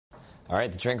All right,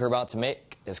 the drink we're about to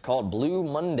make is called Blue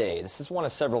Monday. This is one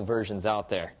of several versions out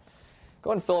there. Go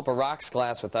ahead and fill up a rocks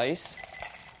glass with ice.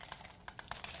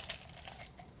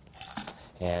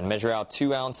 And measure out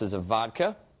 2 ounces of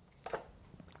vodka.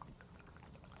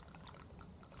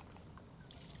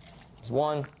 There's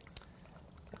 1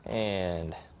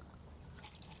 and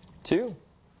 2.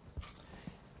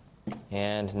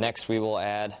 And next we will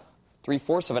add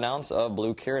 3/4 of an ounce of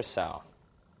blue curacao.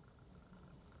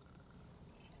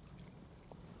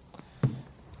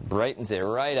 Brightens it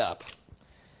right up.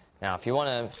 Now, if you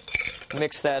want to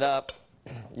mix that up,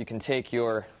 you can take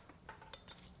your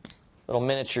little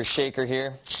miniature shaker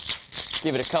here,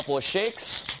 give it a couple of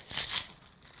shakes.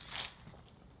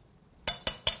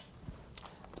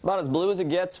 It's about as blue as it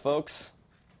gets, folks.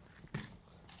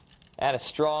 Add a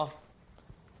straw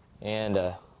and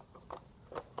a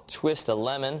twist of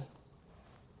lemon.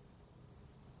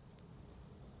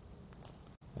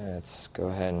 Let's go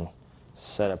ahead and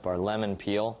set up our lemon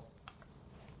peel.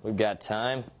 We've got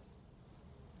time.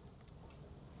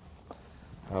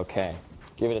 Okay,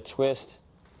 give it a twist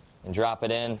and drop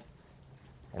it in.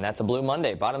 And that's a Blue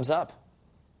Monday. Bottoms up.